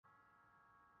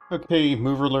Okay,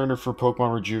 Mover Learner for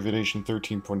Pokemon Rejuvenation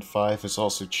 13.5 has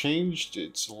also changed.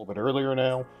 It's a little bit earlier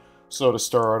now. So to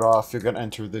start off, you're going to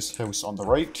enter this house on the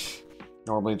right.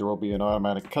 Normally there will be an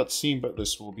automatic cutscene, but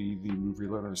this will be the Mover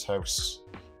Learner's house.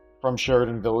 From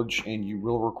Sheridan Village, and you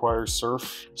will require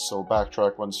Surf, so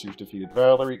backtrack once you've defeated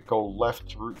Valerie, go left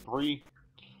to Route 3,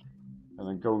 and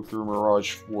then go through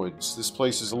Mirage Woods. This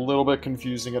place is a little bit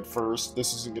confusing at first.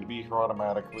 This isn't going to be here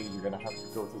automatically. You're going to have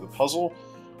to go through the puzzle.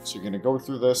 So you're going to go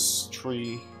through this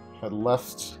tree, head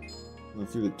left, and then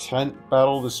through the tent,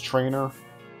 battle this trainer.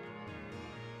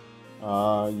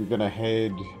 You're going to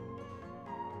head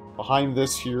behind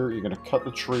this here. You're going to cut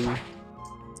the tree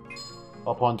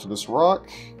up onto this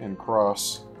rock and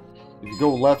cross. If you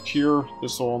go left here,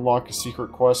 this will unlock a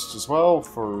secret quest as well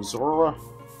for Zora.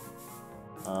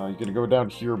 You're going to go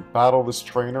down here, battle this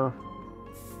trainer,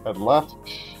 head left,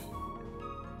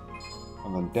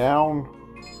 and then down.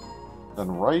 Then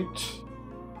right.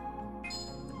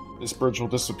 This bridge will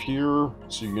disappear,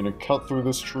 so you're going to cut through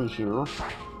this tree here,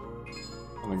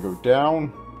 and then go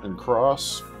down and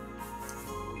cross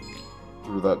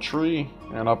through that tree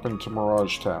and up into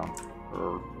Mirage Town,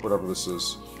 or whatever this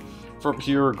is. From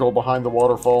here, go behind the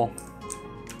waterfall,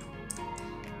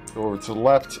 go over to the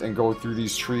left, and go through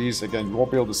these trees. Again, you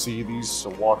won't be able to see these, so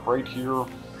walk right here,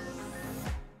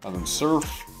 and then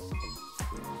surf.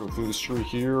 Go through this tree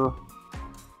here,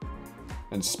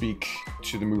 and speak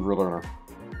to the Mover Learner.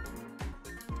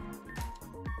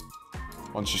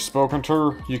 Once you've spoken to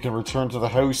her, you can return to the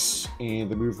house, and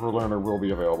the Mover Learner will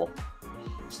be available.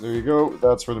 So there you go,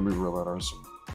 that's where the Mover Learner is.